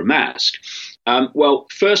to wear a mask. Well,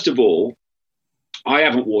 first of all, I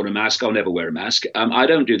haven't worn a mask. I'll never wear a mask. I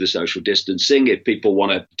don't do the social distancing. If people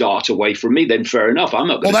want to dart away from me, then fair enough. I'm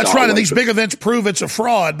not going to. Well, that's right. And these big events prove it's a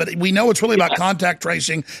fraud. But we know it's really about contact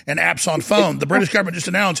tracing and apps on phone. The British government just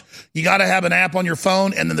announced you got to have an app on your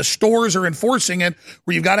phone, and then the stores are enforcing it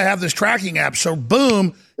where you've got to have this tracking app. So,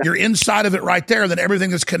 boom, you're inside of it right there. Then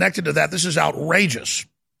everything that's connected to that. This is outrageous.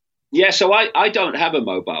 Yeah, so I don't have a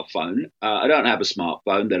mobile phone. I don't have a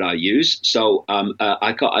smartphone that I use. So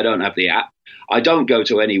I don't have the app. I don't go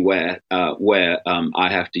to anywhere where I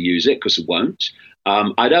have to use it, because it won't.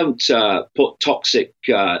 I don't put toxic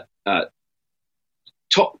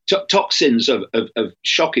toxins of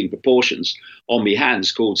shocking proportions on my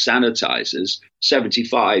hands called sanitizers.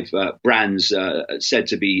 75 brands said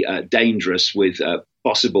to be dangerous with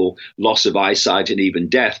possible loss of eyesight and even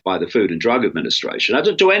death by the Food and Drug Administration. I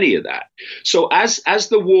don't do any of that. So as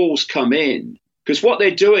the walls come in, because what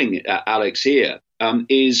they're doing, Alex, here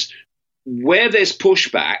is where there's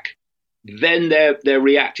pushback, then they're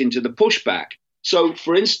reacting to the pushback. So,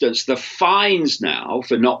 for instance, the fines now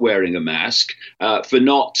for not wearing a mask, for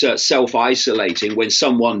not self-isolating when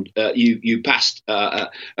someone you passed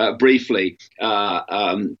briefly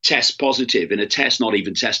test positive in a test, not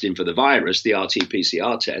even testing for the virus, the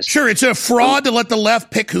RT-PCR test. Sure, it's a fraud to let the left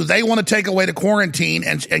pick who they want to take away to quarantine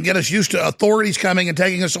and get us used to authorities coming and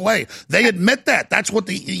taking us away. They admit that. That's what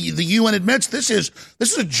the UN admits. This is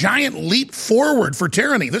a giant leap forward for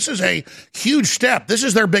tyranny. This is a huge step. This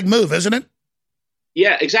is their big move, isn't it?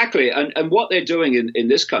 Yeah, exactly. And what they're doing in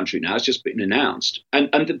this country now has just been announced.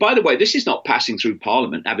 And by the way, this is not passing through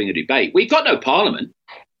Parliament, having a debate. We've got no Parliament.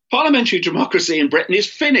 Parliamentary democracy in Britain is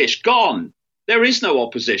finished, gone. There is no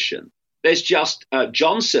opposition. There's just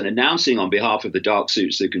Johnson announcing on behalf of the dark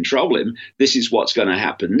suits that control him, this is what's going to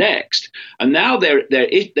happen next. And now they're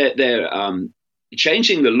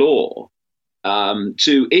changing the law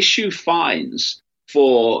to issue fines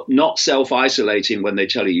for not self-isolating when they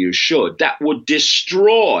tell you should, that would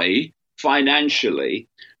destroy financially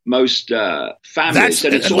most families.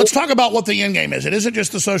 And let's talk about what the end game is. It isn't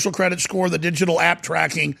just the social credit score, the digital app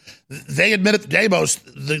tracking. They admit at Davos,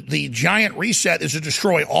 the giant reset is to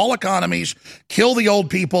destroy all economies, kill the old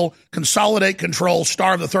people, consolidate control,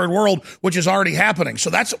 starve the third world, which is already happening. So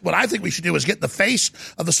that's what I think we should do, is get in the face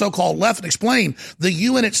of the so-called left and explain the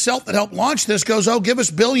UN itself that helped launch this goes, oh, give us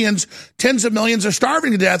billions, tens of millions are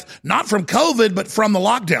starving to death, not from COVID, but from the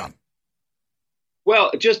lockdown.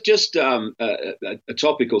 Well, just a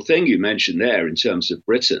topical thing you mentioned there in terms of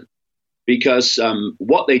Britain, because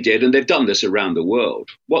what they did, and they've done this around the world,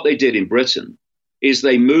 what they did in Britain is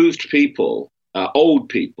they moved people, old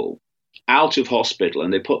people, out of hospital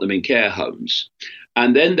and they put them in care homes.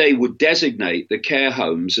 And then they would designate the care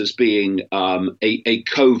homes as being a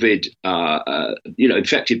COVID,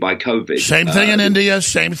 infected by COVID. Same thing in India,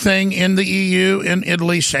 same thing in the EU, in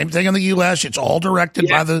Italy, same thing in the US. It's all directed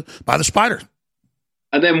by the spider.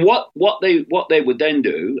 And then what they would then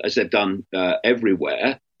do, as they've done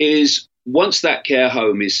everywhere, is once that care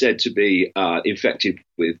home is said to be infected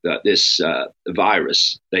with this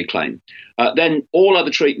virus, they claim, then all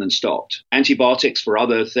other treatment stopped. Antibiotics for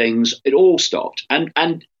other things, it all stopped.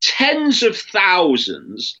 And tens of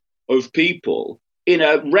thousands of people in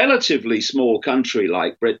a relatively small country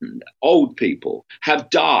like Britain, old people, have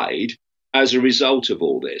died as a result of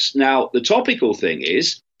all this. Now, the topical thing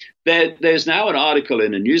is, there's now an article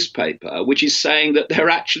in a newspaper which is saying that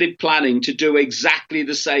they're actually planning to do exactly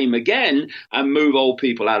the same again and move old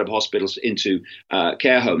people out of hospitals into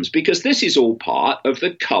care homes, because this is all part of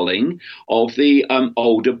the culling of the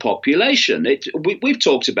older population. We've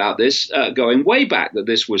talked about this going way back, that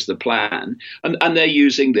this was the plan, and they're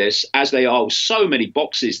using this, as they are so many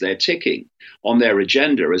boxes they're ticking on their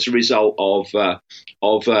agenda as a result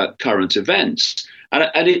of current events.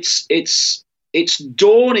 And it's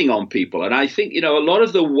dawning on people. And I think, a lot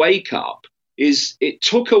of the wake up is it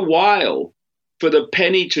took a while for the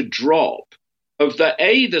penny to drop of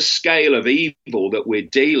the scale of evil that we're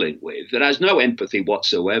dealing with, that has no empathy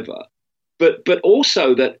whatsoever, but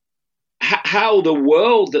also that how the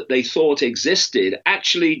world that they thought existed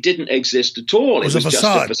actually didn't exist at all. It was a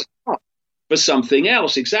facade. Just a facade for something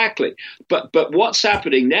else, exactly. But what's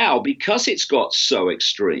happening now, because it's got so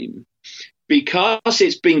extreme, because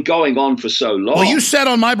it's been going on for so long. Well, you said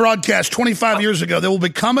on my broadcast 25 years ago, there will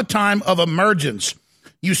become a time of emergence.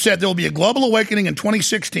 You said there will be a global awakening in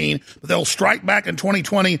 2016, but they'll strike back in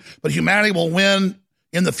 2020, but humanity will win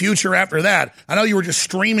in the future after that. I know you were just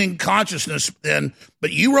streaming consciousness then,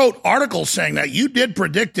 but you wrote articles saying that. You did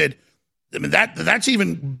predict it. I mean, that's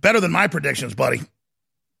even better than my predictions, buddy.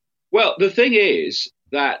 Well, the thing is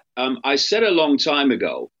that I said a long time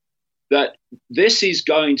ago that this is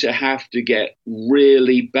going to have to get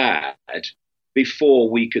really bad before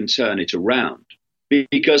we can turn it around,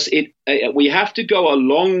 because we have to go a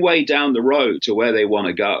long way down the road to where they want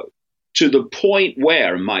to go, to the point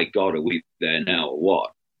where, my God, are we there now or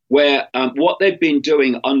what? Where what they've been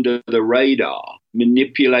doing under the radar,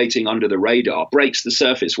 manipulating under the radar, breaks the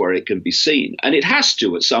surface where it can be seen. And it has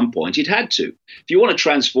to at some point. It had to. If you want to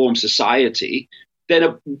transform society,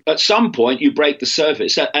 then at some point you break the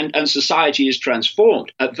surface and society is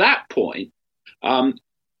transformed. At that point,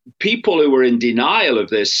 people who were in denial of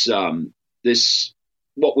this,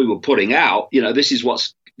 what we were putting out, this is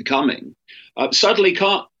what's coming, suddenly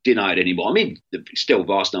can't deny it anymore. I mean, still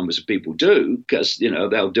vast numbers of people do, because,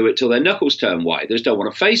 they'll do it till their knuckles turn white. They just don't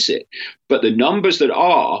want to face it. But the numbers that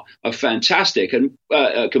are fantastic, and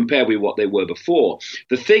compared with what they were before.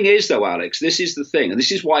 The thing is, though, Alex, this is the thing, and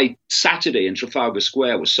this is why Saturday in Trafalgar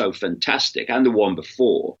Square was so fantastic, and the one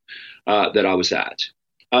before that I was at,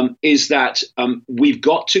 is that we've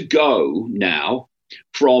got to go now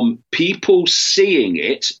from people seeing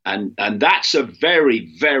it, and that's a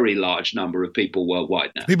very, very large number of people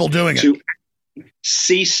worldwide now. People doing it.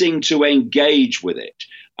 Ceasing to engage with it.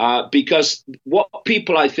 Because what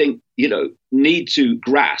people, I think, need to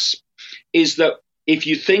grasp is that if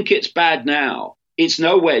you think it's bad now, it's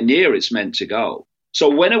nowhere near it's meant to go. So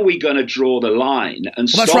when are we going to draw the line and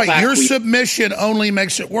stop? That's right. Your submission only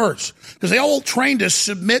makes it worse, because they all trained us,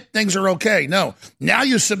 submit, things are okay. No, now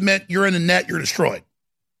you submit, you're in the net, you're destroyed.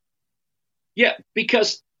 Yeah,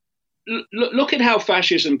 because look at how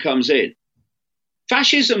fascism comes in.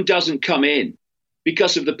 Fascism doesn't come in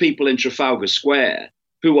because of the people in Trafalgar Square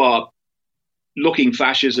who are looking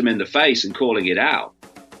fascism in the face and calling it out.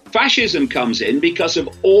 Fascism comes in because of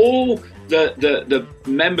all the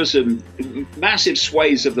members of massive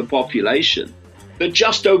swathes of the population that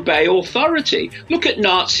just obey authority. Look at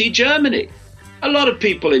Nazi Germany. A lot of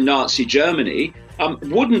people in Nazi Germany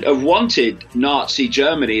wouldn't have wanted Nazi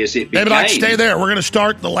Germany as it became. David, stay there. We're going to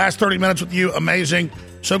start the last 30 minutes with you. Amazing.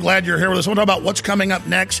 So glad you're here with us. We'll talk about what's coming up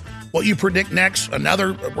next, what you predict next,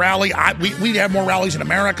 another rally. We have more rallies in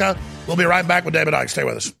America. We'll be right back with David Icke. Stay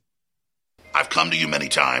with us. I've come to you many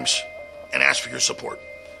times and asked for your support,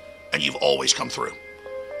 and you've always come through.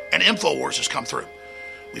 And InfoWars has come through.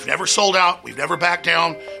 We've never sold out. We've never backed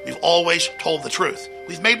down. We've always told the truth.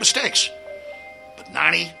 We've made mistakes, but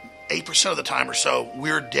 98% of the time or so,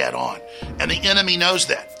 we're dead on. And the enemy knows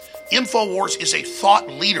that. InfoWars is a thought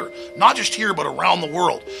leader, not just here, but around the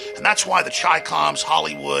world. And that's why the Chi-Coms,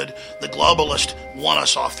 Hollywood, the globalists want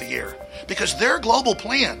us off the air. Because their global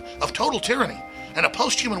plan of total tyranny and a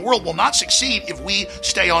post-human world will not succeed if we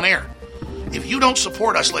stay on air. If you don't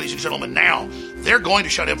support us, ladies and gentlemen, now, they're going to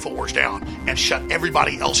shut InfoWars down and shut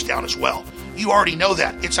everybody else down as well. You already know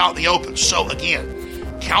that. It's out in the open. So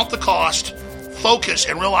again, count the cost, focus,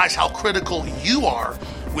 and realize how critical you are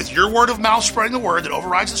with your word of mouth spreading the word that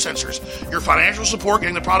overrides the censors, your financial support,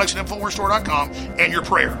 getting the products at InfoWarsStore.com, and your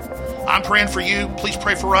prayer. I'm praying for you. Please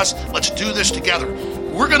pray for us. Let's do this together.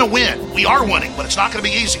 We're going to win. We are winning, but it's not going to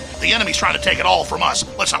be easy. The enemy's trying to take it all from us.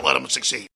 Let's not let them succeed.